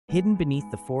Hidden beneath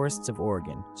the forests of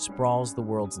Oregon sprawls the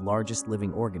world's largest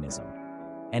living organism.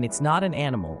 And it's not an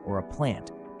animal or a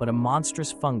plant, but a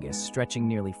monstrous fungus stretching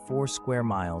nearly 4 square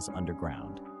miles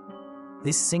underground.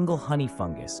 This single honey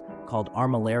fungus, called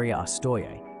Armillaria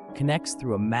ostoyae, connects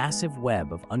through a massive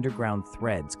web of underground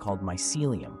threads called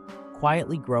mycelium,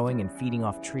 quietly growing and feeding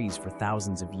off trees for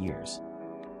thousands of years.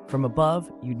 From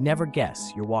above, you'd never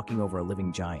guess you're walking over a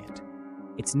living giant.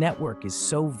 Its network is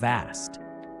so vast,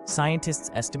 scientists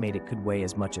estimate it could weigh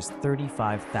as much as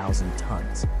 35,000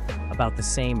 tons, about the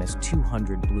same as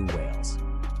 200 blue whales.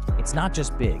 It's not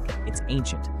just big, it's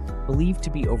ancient, believed to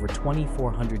be over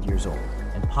 2,400 years old,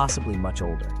 and possibly much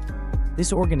older.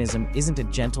 This organism isn't a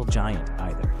gentle giant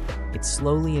either. It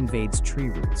slowly invades tree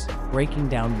roots, breaking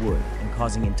down wood and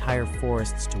causing entire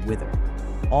forests to wither,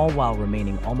 all while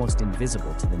remaining almost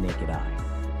invisible to the naked eye.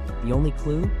 The only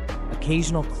clue?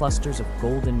 Occasional clusters of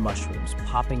golden mushrooms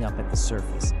popping up at the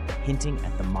surface, hinting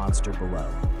at the monster below.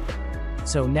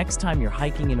 So next time you're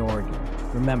hiking in Oregon,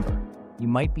 remember, you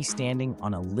might be standing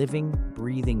on a living,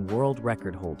 breathing world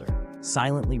record holder,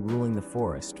 silently ruling the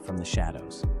forest from the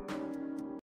shadows.